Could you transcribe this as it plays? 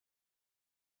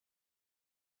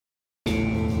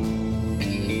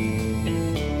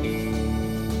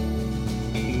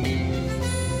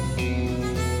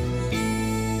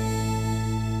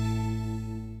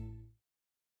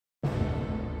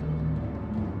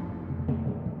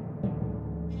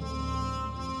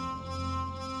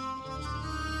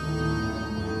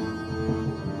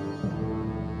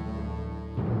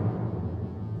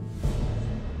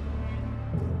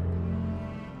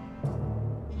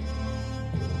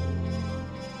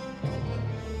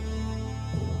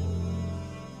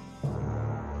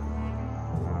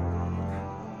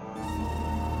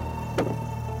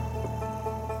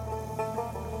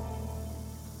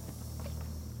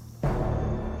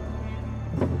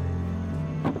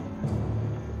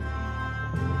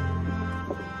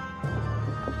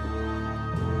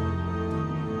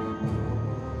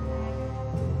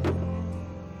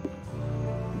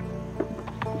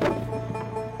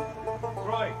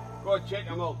check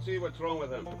him out, see what's wrong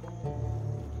with him.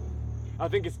 I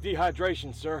think it's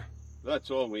dehydration, sir.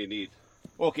 That's all we need.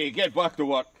 Okay, get back to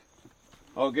work.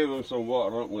 I'll give him some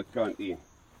water up in the canteen.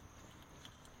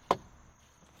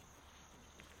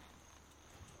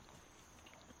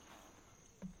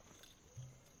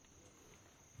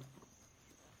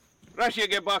 Rest you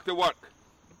get back to work.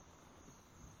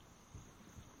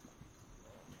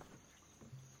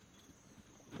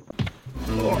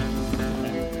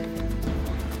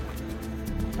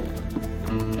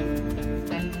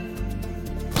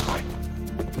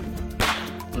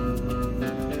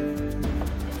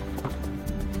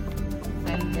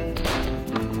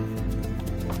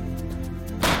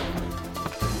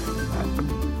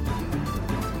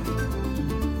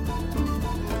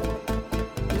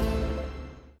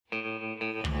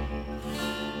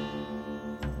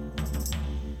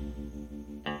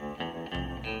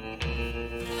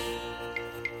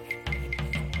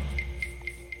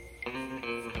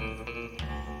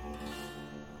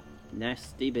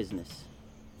 Nasty business.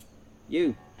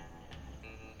 You!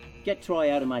 Get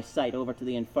Troy out of my sight over to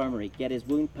the infirmary, get his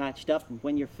wound patched up, and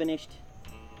when you're finished,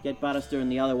 get Alistair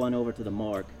and the other one over to the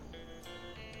morgue.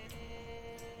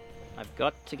 I've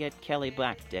got to get Kelly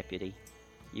back, Deputy.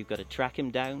 You've got to track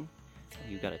him down,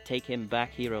 and you've got to take him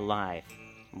back here alive.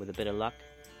 And with a bit of luck,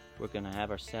 we're going to have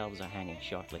ourselves a hanging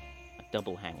shortly. A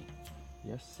double hanging.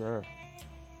 Yes, sir.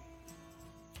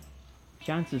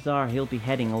 Chances are he'll be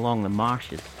heading along the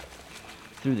marshes,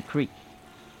 through the creek.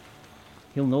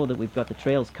 He'll know that we've got the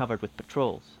trails covered with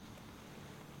patrols.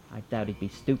 I doubt he'd be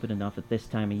stupid enough at this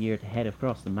time of year to head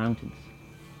across the mountains.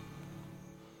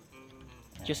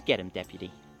 Just get him,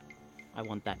 Deputy. I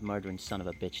want that murdering son of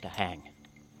a bitch to hang.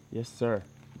 Yes, sir.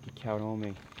 You can count on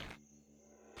me.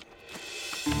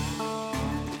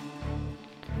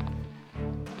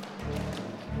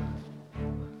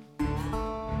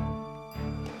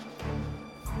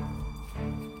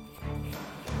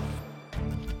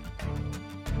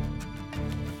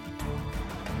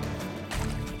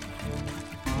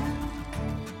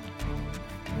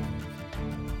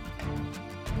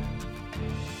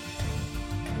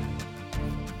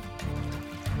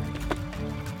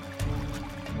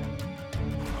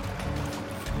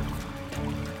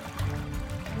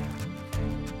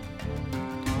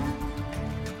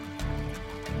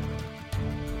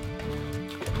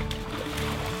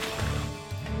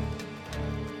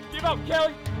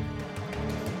 Kelly!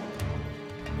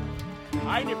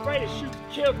 I ain't afraid to shoot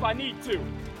and kill if I need to.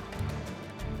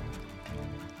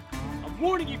 I'm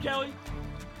warning you, Kelly!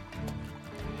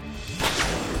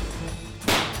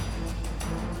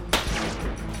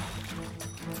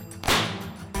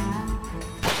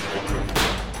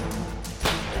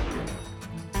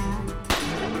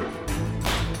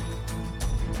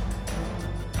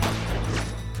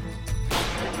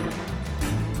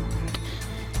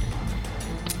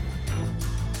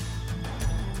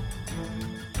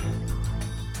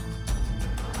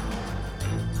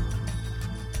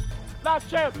 Last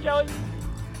chance, Kelly.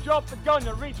 Drop the gun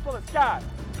and reach for the sky.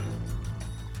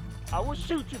 I will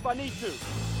shoot you if I need to.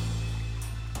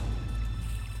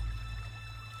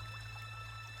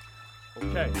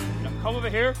 Okay, now come over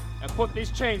here and put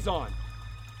these chains on.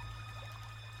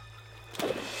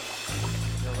 You're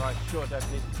right, sure,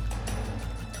 Deputy.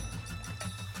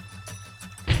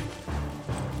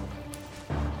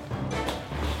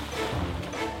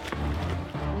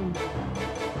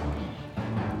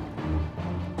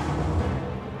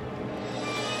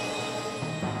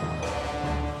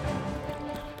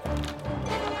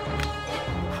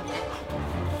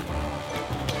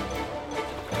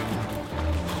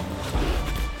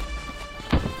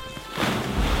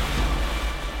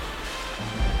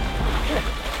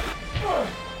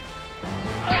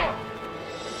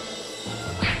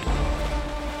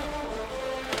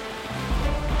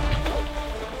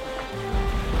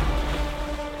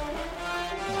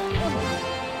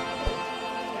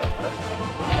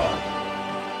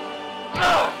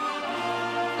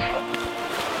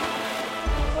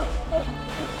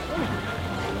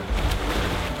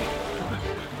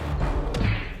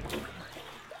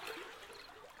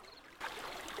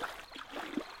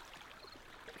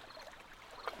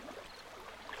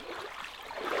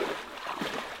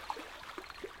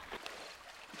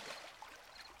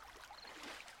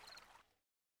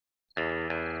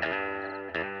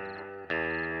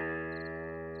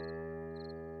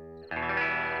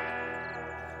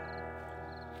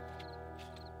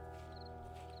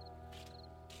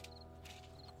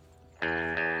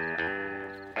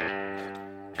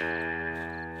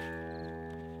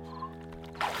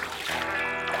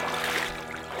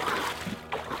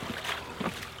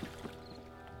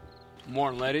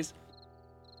 Morning, ladies.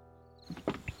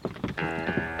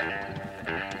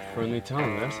 friendly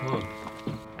town, this, huh?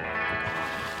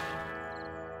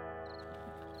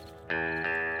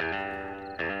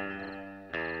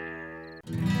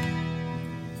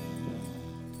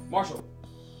 Marshal!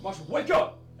 Marshal, wake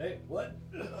up! Hey, what?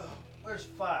 Where's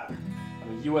fire?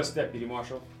 I'm a U.S. deputy,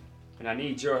 Marshal, and I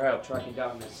need your help tracking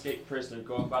down an escaped prisoner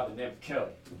going by the name of Kelly.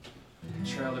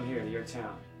 Trail him here to your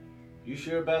town. You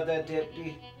sure about that,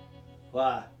 deputy?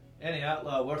 Why, any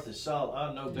outlaw worth his salt ought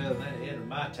to know better than to enter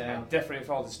my I town. definitely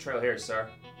followed this trail here, sir.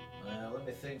 Well, let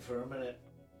me think for a minute.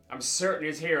 I'm certain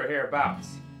he's here or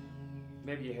hereabouts.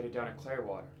 Maybe you headed down to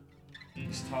Clearwater.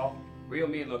 He's tall, real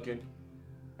mean looking,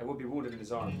 and would be wounded in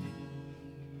his arm.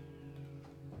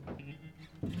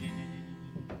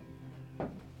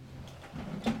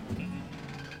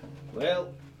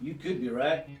 Well, you could be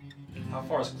right. How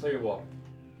far is Clearwater?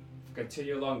 If I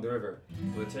continue along the river,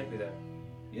 will it take me there?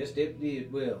 Yes, deputy,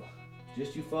 it will.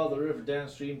 Just you follow the river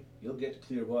downstream, you'll get to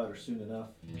clear water soon enough.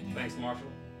 Thanks, Marshal.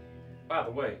 By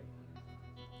the way,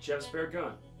 did you have a spare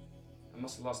gun? I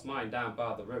must have lost mine down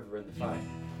by the river in the fight.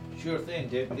 Sure thing,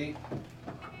 deputy.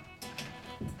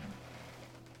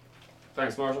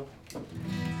 Thanks, Marshal.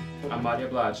 I'm mighty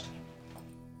obliged.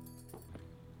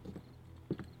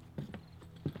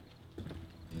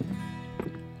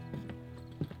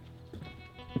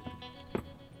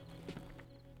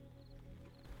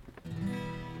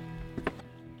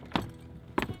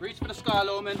 Reach for the sky,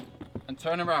 Lowman, and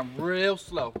turn around real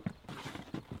slow.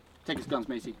 Take his guns,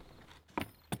 Macy.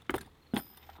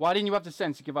 Why didn't you have the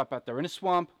sense to give up out there in a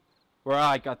swamp where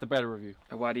I got the better of you?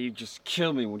 And why do you just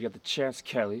kill me when you have the chance,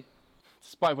 Kelly?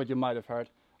 Despite what you might have heard,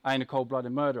 I ain't a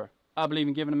cold-blooded murderer. I believe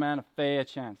in giving a man a fair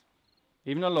chance,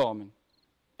 even a lawman.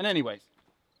 And anyways,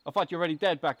 I thought you were already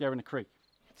dead back there in the creek.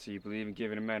 So you believe in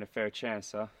giving a man a fair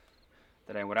chance, huh?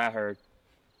 That ain't what I heard.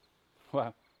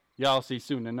 Well, y'all see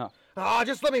soon enough. Ah,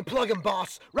 just let me plug him,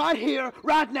 boss. Right here,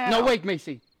 right now. No, wait,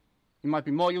 Macy. He might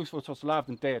be more useful to us alive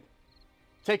than dead.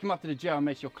 Take him up to the jail and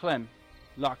make sure Clem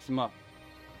locks him up.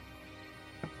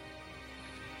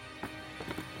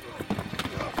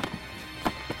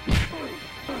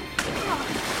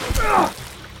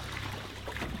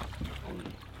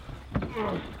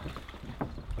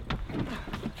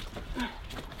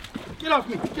 Get off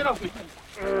me! Get off me!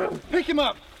 Pick him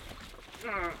up! Get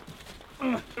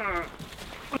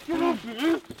off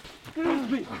me! Get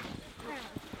off me!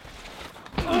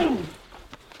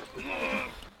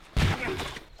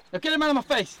 Now get him out of my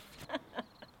face!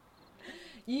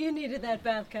 You needed that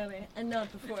bath coming, and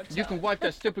not before time. You can wipe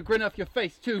that stupid grin off your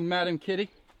face too, Madam Kitty.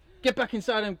 Get back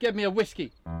inside and get me a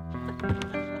whiskey.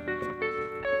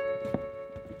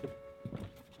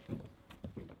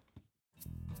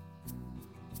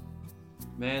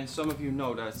 Man, some of you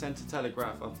know that I sent a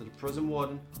telegraph after the prison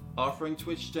warden offering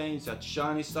to exchange that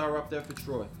shiny star up there for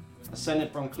Troy. I sent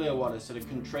it from Clearwater so they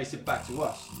couldn't trace it back to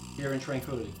us, here in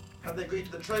Tranquility. How'd they agree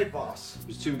to the trade, boss? It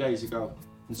was 2 days ago,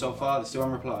 and so far they still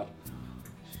haven't replied.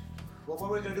 Well,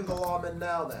 what are we gonna do with the lawmen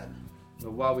now, then?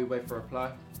 But while we wait for a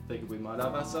reply, figured we might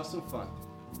have ourselves some fun.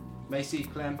 Macy,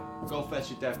 Clem, go fetch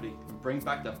your deputy and bring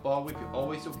back that ball whip you're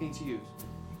always so keen to use.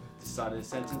 Decided to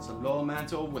sentence a lawman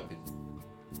to a whipping.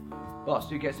 Boss,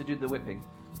 who gets to do the whipping?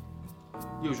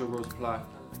 Usual rules apply.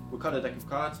 We'll cut a deck of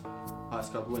cards,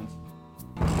 highest card wins.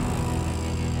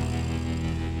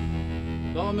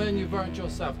 Lawman, you've earned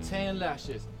yourself 10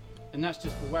 lashes. And that's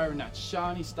just for wearing that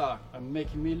shiny star and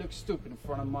making me look stupid in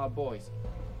front of my boys.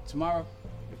 Tomorrow,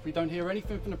 if we don't hear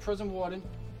anything from the prison warden,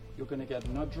 you're gonna get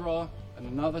another draw and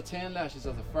another 10 lashes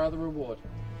as a further reward.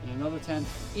 And another 10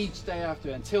 each day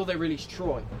after until they release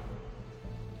Troy.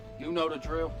 You know the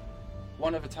drill.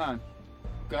 One at a time.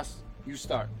 Gus, you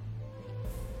start.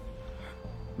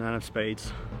 9 of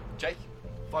spades. Jake,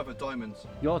 5 of diamonds.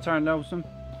 Your turn, Nelson.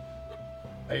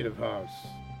 8 of hearts.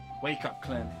 Wake up,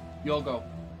 Clem. You'll go.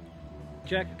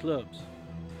 Jack of clubs.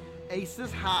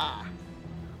 Aces high.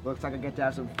 Looks like I get to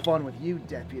have some fun with you,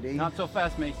 deputy. Not so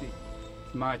fast, Macy.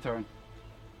 It's my turn.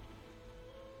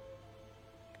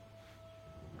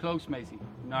 Close, Macy.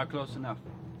 Not close enough.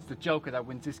 It's the Joker that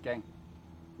wins this game.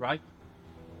 Right?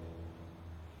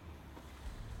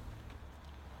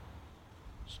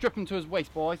 Strip him to his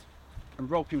waist, boys, and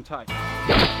rope him tight.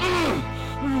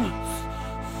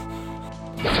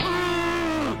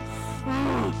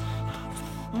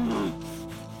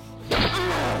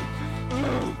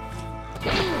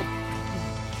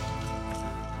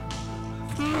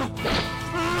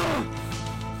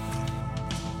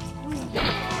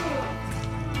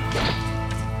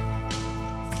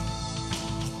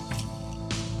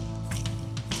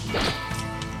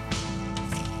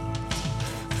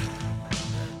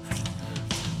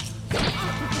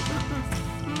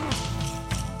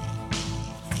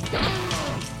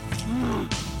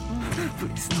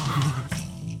 Please don't.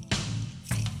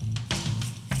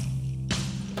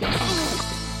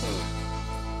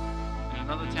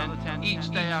 Another 10 each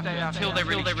day after until they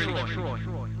really destroy.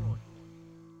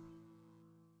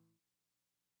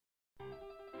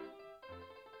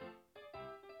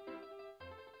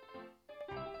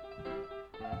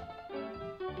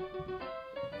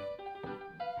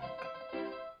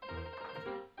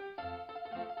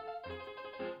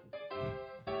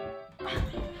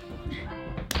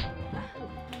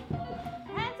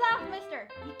 Hands off, mister!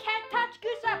 You can't touch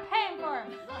Goose up paying for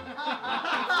him!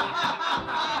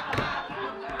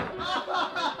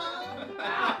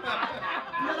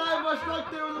 You're not much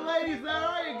luck there with the ladies there,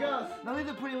 are you, Gus? Now leave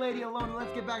the pretty lady alone and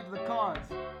let's get back to the cards.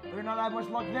 You're not that much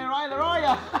luck there either, are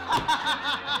ya?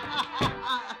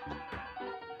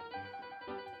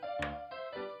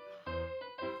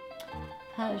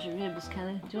 How's your ribs,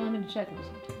 Kelly? Do you want me to check them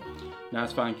sometime? Nah,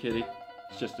 it's fine, kitty.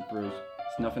 It's just a bruise.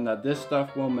 It's nothing that this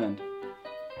stuff won't mend.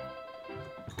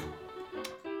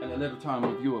 And a little time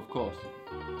with you, of course.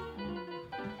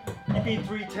 You mean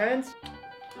 3 10s?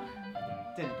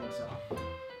 Didn't think so.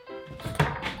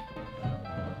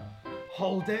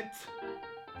 Hold it.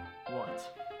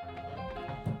 What?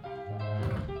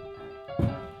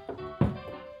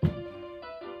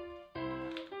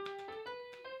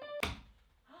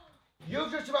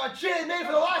 You've just about cheated me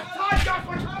for the last time,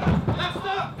 Joshua!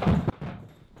 Stop!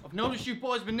 I've noticed you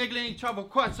boys been niggling each other for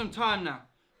quite some time now.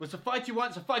 It's a fight you want,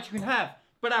 it's a fight you can have,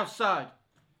 but outside.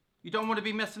 You don't want to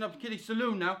be messing up Kitty's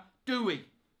saloon now, do we?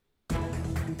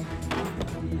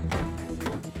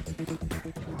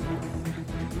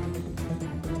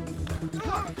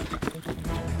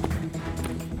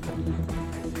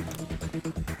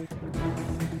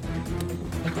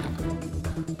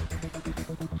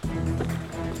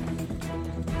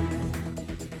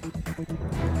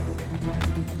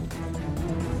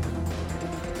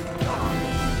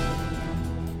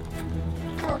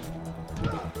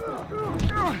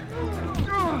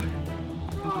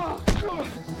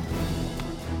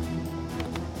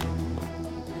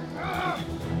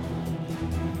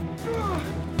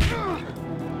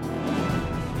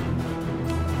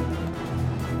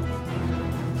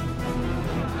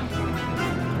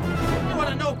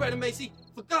 Macy,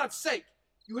 for God's sake,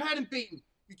 you had him beaten.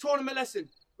 You taught him a lesson.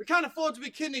 We can't afford to be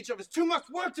kidding each other. There's too much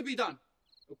work to be done.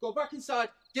 We'll go back inside,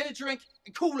 get a drink,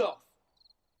 and cool off.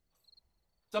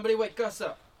 Somebody wake Gus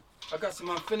up. I got some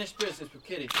unfinished business with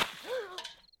Kitty.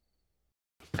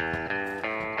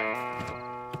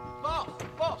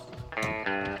 Boss!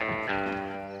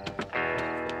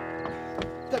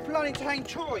 They're planning to hang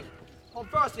Troy on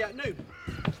Thursday at noon.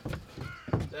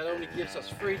 That only gives us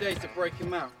 3 days to break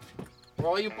him out. Are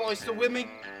all you boys still with me?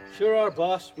 Sure are,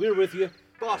 boss. We're with you.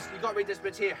 Boss, you gotta read this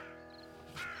bit here.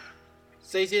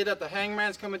 Says here that the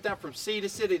hangman's coming down from sea to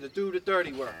city to do the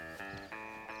dirty work.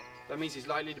 That means he's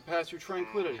likely to pass through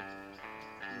Tranquility.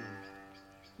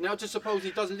 Now just suppose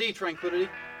he doesn't leave Tranquility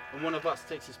and one of us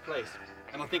takes his place.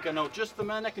 And I think I know just the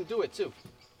man that can do it too.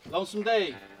 Lonesome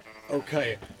Dave.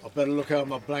 Okay, I better look out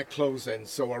my black clothes then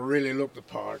so I really look the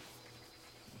part.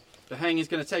 The hanging's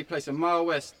gonna take place a mile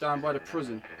west down by the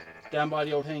prison. Down by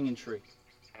the old hanging tree.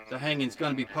 The hanging's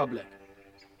gonna be public.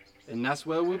 And that's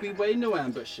where we'll be waiting to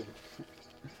ambush him.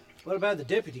 What about the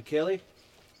deputy, Kelly?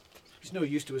 He's no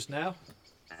use to us now.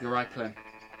 You're right, Clem.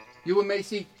 You and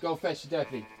Macy, go fetch the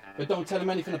deputy. But don't tell him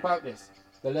anything about this.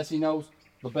 The less he knows,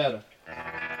 the better.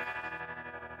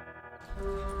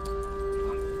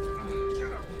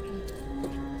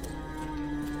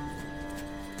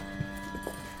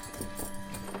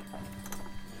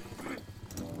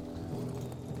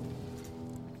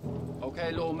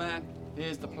 Okay, little man,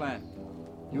 here's the plan.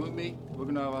 You and me, we're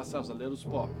gonna have ourselves a little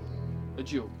spot. A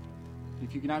duel.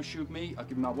 If you can outshoot me, I'll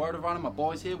give you my word of honor, my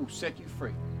boys here will set you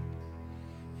free.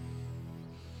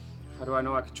 How do I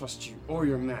know I can trust you or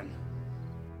your men?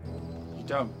 You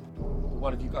don't.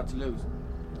 What have you got to lose?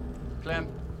 Clem,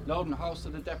 load and holster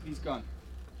the deputy's gun.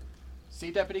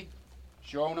 See, deputy?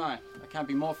 It's your own eye. I can't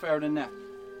be more fair than that.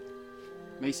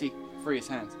 Macy, free his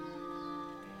hands.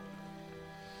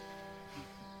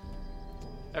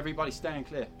 Everybody stand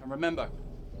clear. And remember,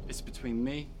 it's between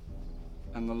me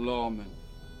and the lawman.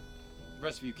 The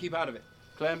rest of you, keep out of it.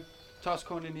 Clem, toss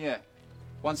coin in the air.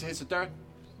 Once it hits the dirt,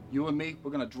 you and me,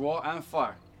 we're gonna draw and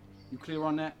fire. You clear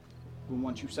on that? Wouldn't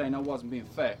want you saying I wasn't being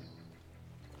fair.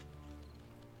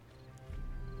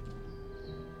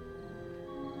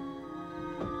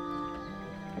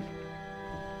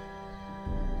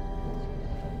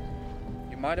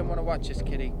 You mightn't want to watch this,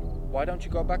 Kitty. Why don't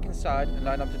you go back inside and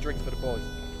line up the drinks for the boys?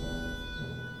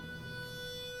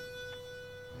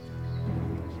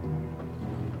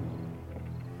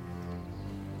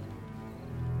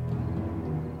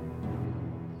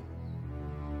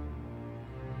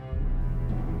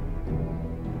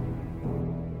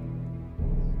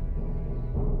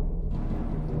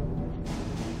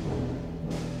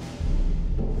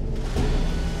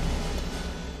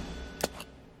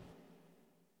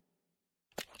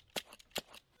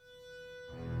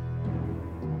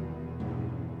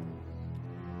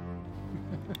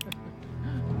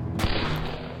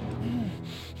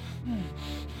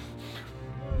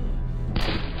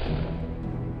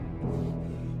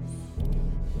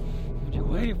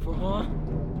 Huh?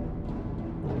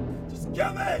 Just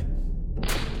kill me!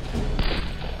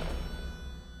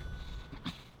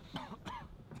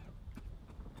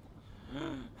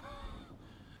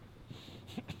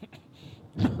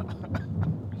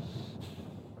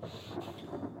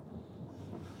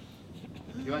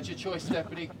 You had your choice,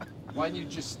 Deputy. Why didn't you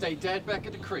just stay dead back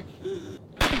at the creek?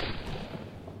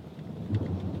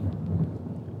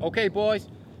 Okay, boys.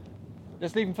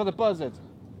 Let's leave him for the buzzards.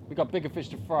 We got bigger fish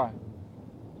to fry.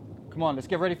 Come on, let's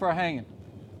get ready for our hanging.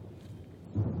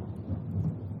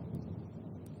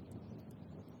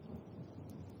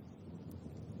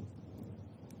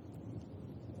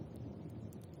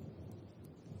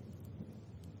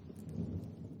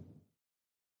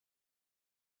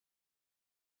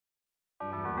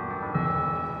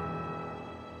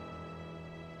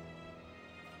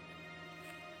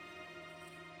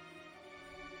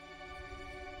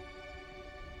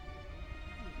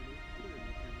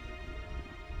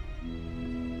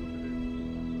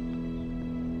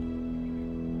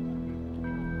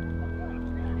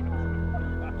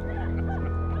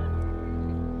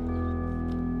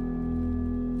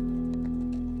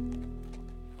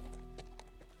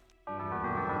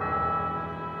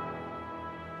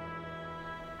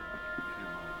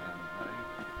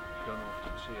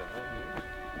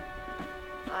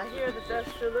 I hear that they're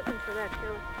still looking for that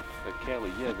killer. But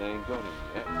Kelly, yeah, they ain't got him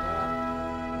yet.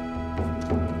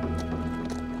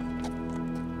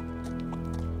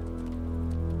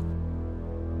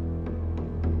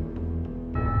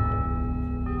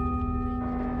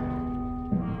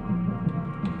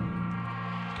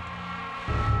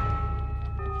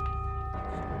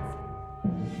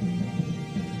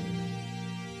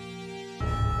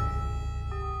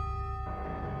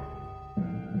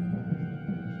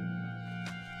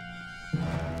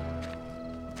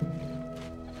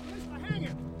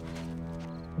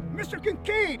 Mr.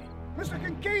 Kincaid! Mr.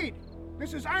 Kincaid!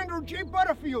 This is Andrew J.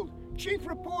 Butterfield, Chief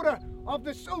Reporter of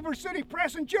the Silver City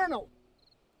Press and Journal.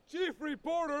 Chief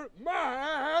Reporter? My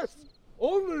ass!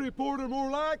 Only reporter, more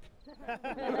like.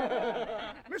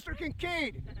 Mr.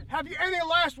 Kincaid, have you any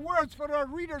last words for our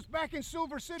readers back in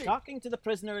Silver City? Talking to the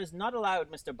prisoner is not allowed,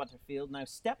 Mr. Butterfield. Now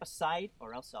step aside,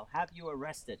 or else I'll have you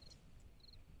arrested.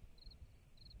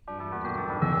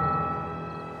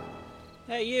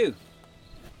 Hey, you.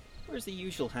 Where's the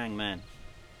usual hangman?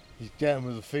 He's down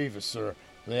with a fever, sir.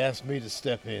 They asked me to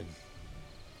step in.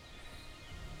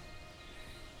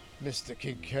 Mr.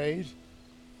 Kincaid, do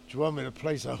you want me to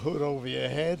place a hood over your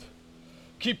head?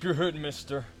 Keep your hood,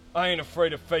 mister. I ain't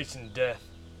afraid of facing death.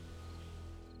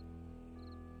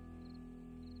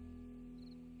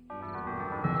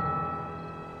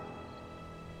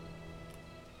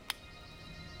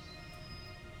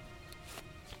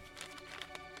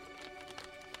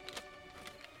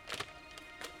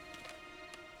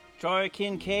 Troy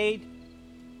Kincaid,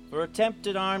 for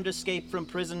attempted armed escape from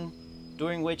prison,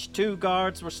 during which 2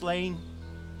 guards were slain,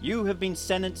 you have been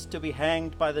sentenced to be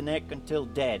hanged by the neck until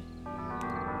dead.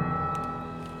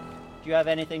 Do you have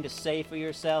anything to say for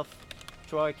yourself,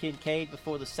 Troy Kincaid,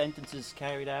 before the sentence is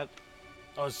carried out?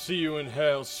 I'll see you in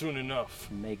hell soon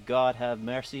enough. May God have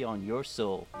mercy on your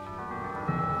soul.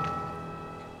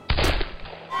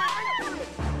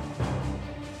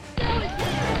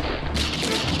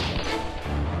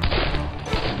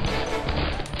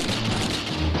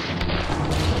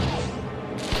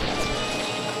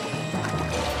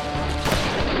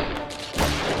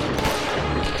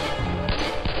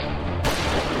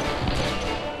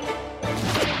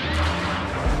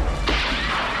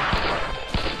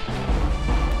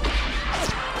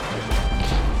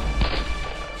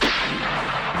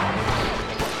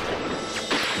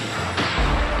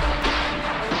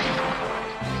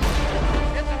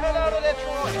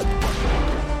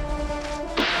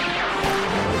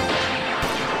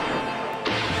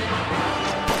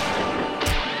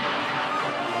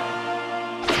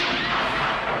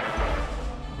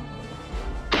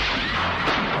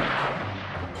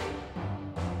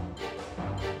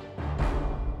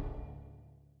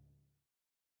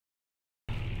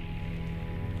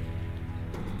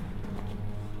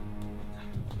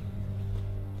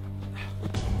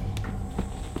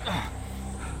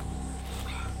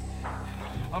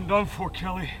 I'm done for,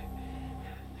 Kelly.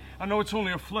 I know it's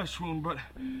only a flesh wound, but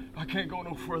I can't go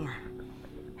no further.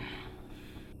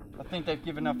 I think they've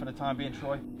given up for the time being,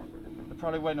 Troy. They're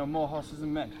probably waiting on more horses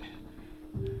and men.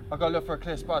 I'll go look for a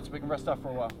clear spot so we can rest up for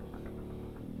a while.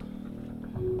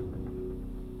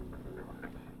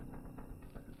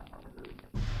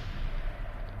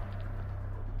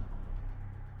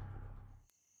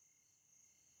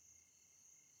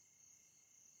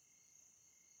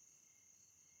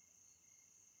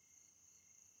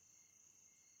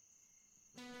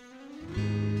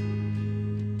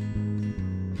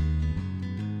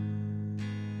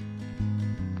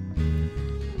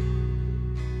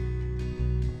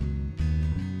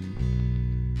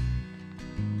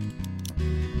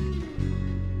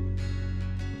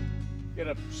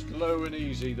 up slow and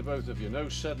easy, the both of you. No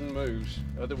sudden moves.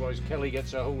 Otherwise, Kelly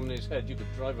gets a hole in his head you could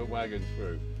drive a wagon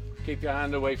through. Keep your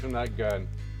hand away from that gun.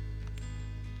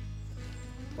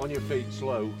 On your feet,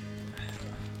 slow.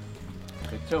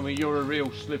 They tell me you're a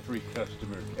real slippery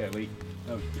customer, Kelly.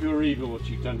 That was pure evil what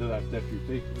you've done to that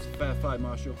deputy. It was a fair fight,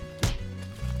 Marshal.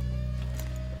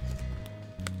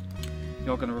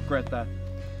 You're gonna regret that.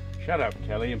 Shut up,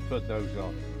 Kelly, and put those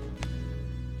on.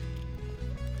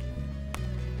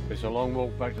 It's a long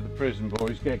walk back to the prison,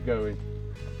 boys. Get going.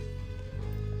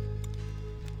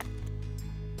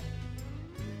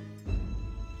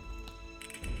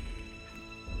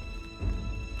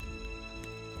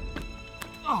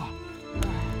 Oh.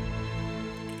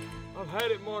 I've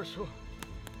had it, Marshal.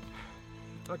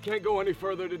 I can't go any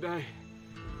further today.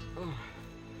 Oh.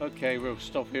 Okay, we'll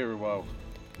stop here a while.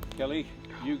 Kelly,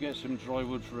 you get some dry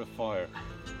wood for a fire.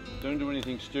 Don't do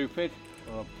anything stupid,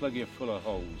 or I'll plug you full of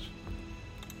holes.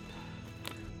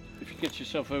 If you get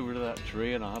yourself over to that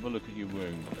tree, and I'll have a look at your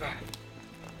wound.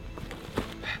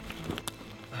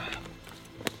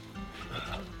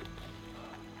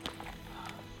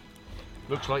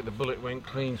 Looks like the bullet went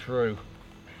clean through.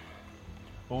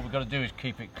 All we've got to do is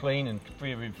keep it clean and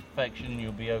free of infection, and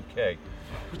you'll be okay.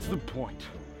 What's the point?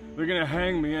 They're gonna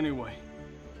hang me anyway.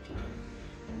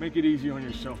 Make it easy on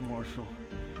yourself, Marshal,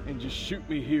 and just shoot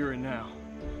me here and now.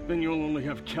 Then you'll only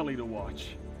have Kelly to watch.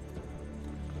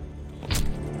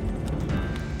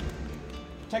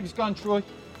 Take his gun, Troy.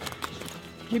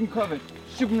 Keep him covered.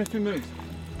 Shoot him if he moves.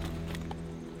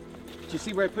 Do you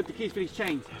see where he put the keys for these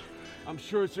chains? I'm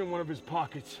sure it's in one of his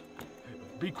pockets.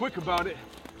 Be quick about it.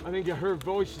 I think I heard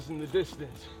voices in the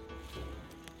distance.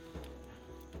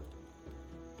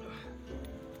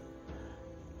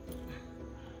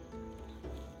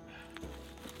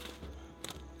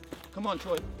 Come on,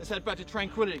 Troy. Let's head back to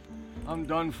Tranquility. I'm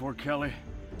done for, Kelly.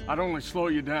 I'd only slow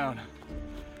you down.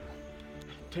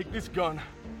 Take this gun,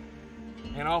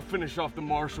 and I'll finish off the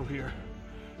Marshal here.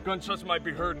 Gunshots might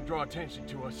be heard and draw attention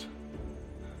to us.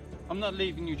 I'm not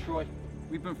leaving you, Troy.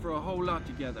 We've been through a whole lot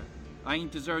together. I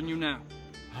ain't deserting you now.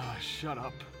 Ah, shut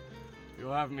up.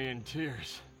 You'll have me in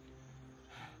tears.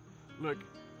 Look,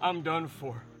 I'm done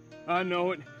for. I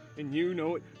know it, and you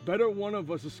know it. Better one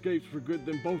of us escapes for good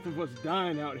than both of us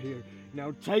dying out here.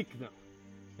 Now take them,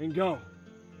 and go.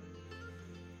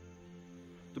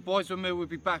 The boys with me will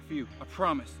be back for you, I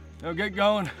promise. Now get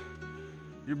going.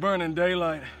 You're burning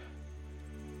daylight.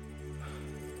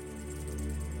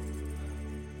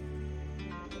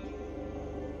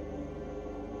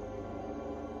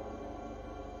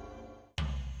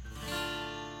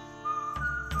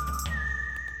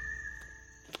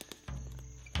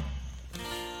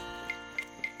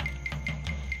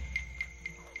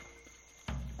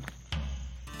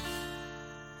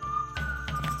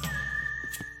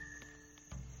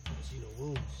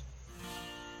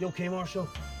 You okay, Marshal?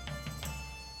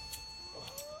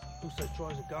 Looks like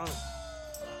Troy's a goner.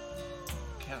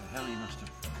 Kelly, hell, he must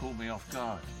have caught me off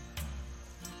guard.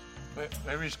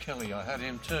 Where is Kelly? I had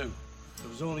him too. There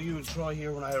was only you and Troy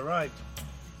here when I arrived.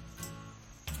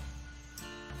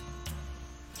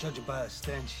 Judging by the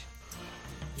stench,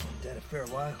 he's been dead a fair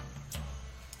while.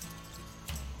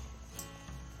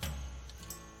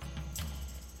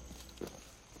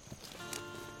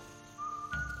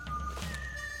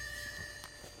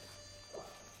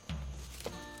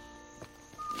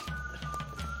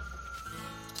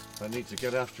 I need to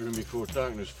get after him before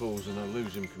darkness falls and I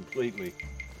lose him completely.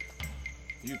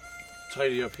 You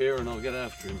tidy up here and I'll get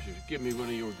after him. Just give me one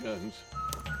of your guns.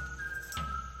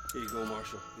 Here you go,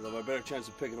 Marshal. You'll have a better chance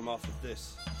of picking him off with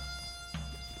this.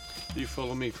 You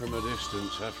follow me from a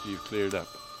distance after you've cleared up.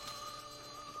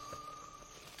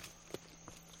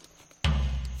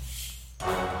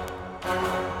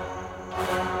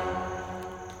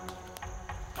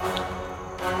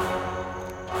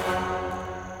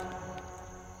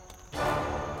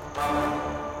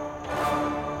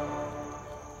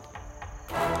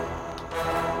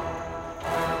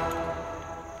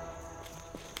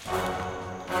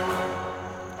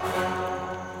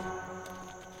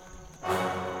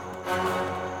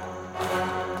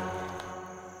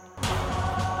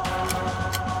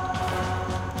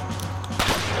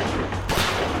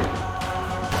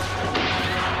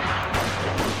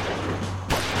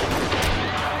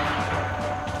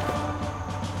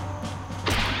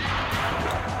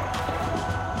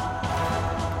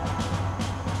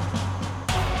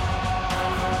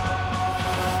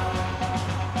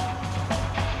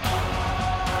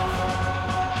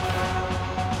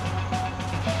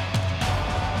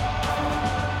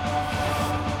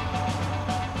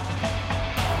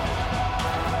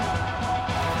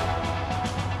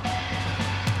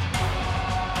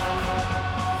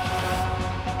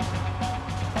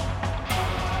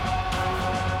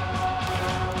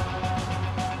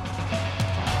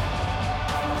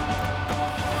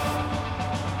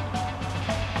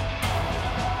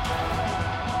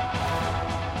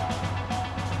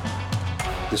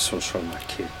 This one's from my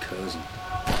kid cousin.